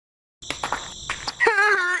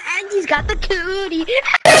He's got the cootie.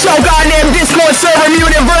 So goddamn Discord server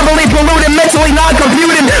muted, verbally polluted, mentally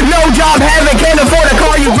non-computed. No job having, can't afford a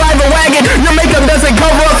car, you drive a wagon. Your makeup doesn't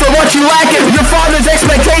cover up for what you lacking. Your father's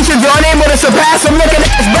expectations, you're unable to surpass them. Looking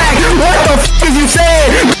at his back, what the f*** is you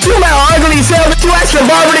saying? You my ugly self, you asked your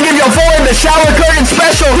barber to give your forehead the shower curtain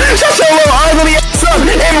special. Shut your little ugly ass up.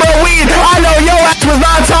 And bro, I know your ass was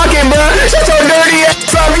not talking, bro. Shut your dirty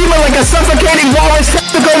ass up. You look like a suffocating walrus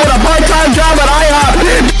testicle with a part-time job at IHOP.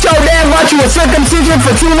 Your dad bought you a circumcision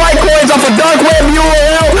for 2 Litecoins off a dark web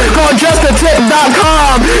URL called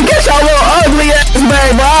justatip.com. Get your little ugly ass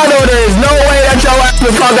back, bro. I know there is no way that your ass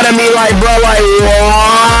was talking to me like, bro, like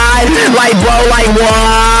what? Like, bro, like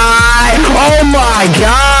what? Oh my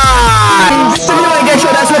god. If you ain't get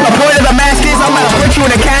sure that's what the point of the mask is, I'm gonna put you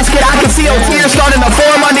in a casket. I can see your tears starting to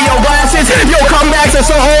form under your glasses. Your comebacks are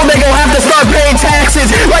so old they gon' have to start paying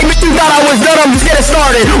taxes. Like, bitch, you thought I was done, I'm just getting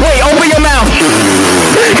started. Wait, open your mouth.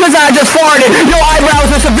 Cause I just farted. Your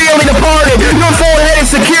eyebrows are severely departed. Your forehead is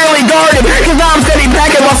securely guarded. Cause now I'm steady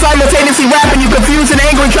packing while simultaneously rapping. You confused and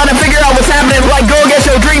angry trying to figure out what's happening. Like, go get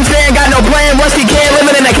your dreams stand. Got no plan. Rusty can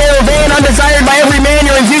living in a caravan. Undesired by every man.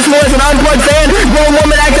 You're as useful as an unplugged fan. Grown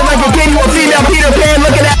woman acting like a kid. You a female Peter Pan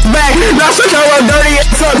looking at his back. Now shut your little dirty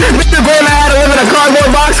ass up. Mr. Grandma had to live in a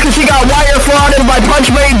cardboard box cause she got wire frauded by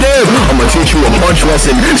Punchmade Dude. I'ma teach you a punch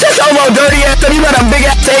lesson. Shut your little dirty ass up. You got a big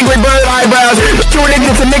ass angry bird eyebrows. You're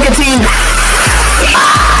addicted to nicotine.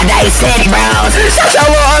 Nice head, bros. Shut your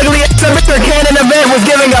little ugly ass up. Mr. Cannon event was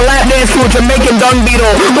giving a lap dance to a Jamaican dung beetle.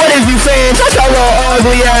 What is you saying? Shut your little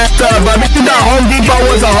ugly ass up. But Mr. Home Depot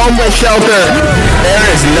was a homeless shelter. There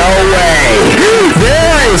is no way.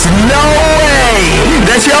 There is no way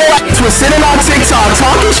that your ass was sitting on TikTok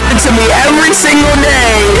talking shit to me every single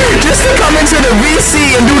day just to come into the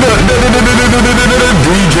VC and do the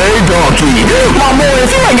DJ Donkey. My boy, if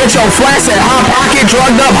you ain't get your flats at Hot Pocket,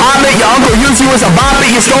 drugged up Hobbit, your uncle used you as a bop it,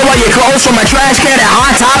 you stole all your clothes from a trash can at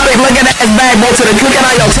Hot Topic, looking at his bag, boy, to the cooking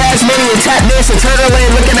on your Tasmanian tap dance and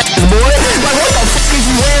Turtleland, looking at his boy. Like, what the fuck is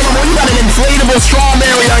you wearing, boy? You got an inflatable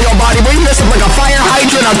strawberry on your body, boy. You missing like a fire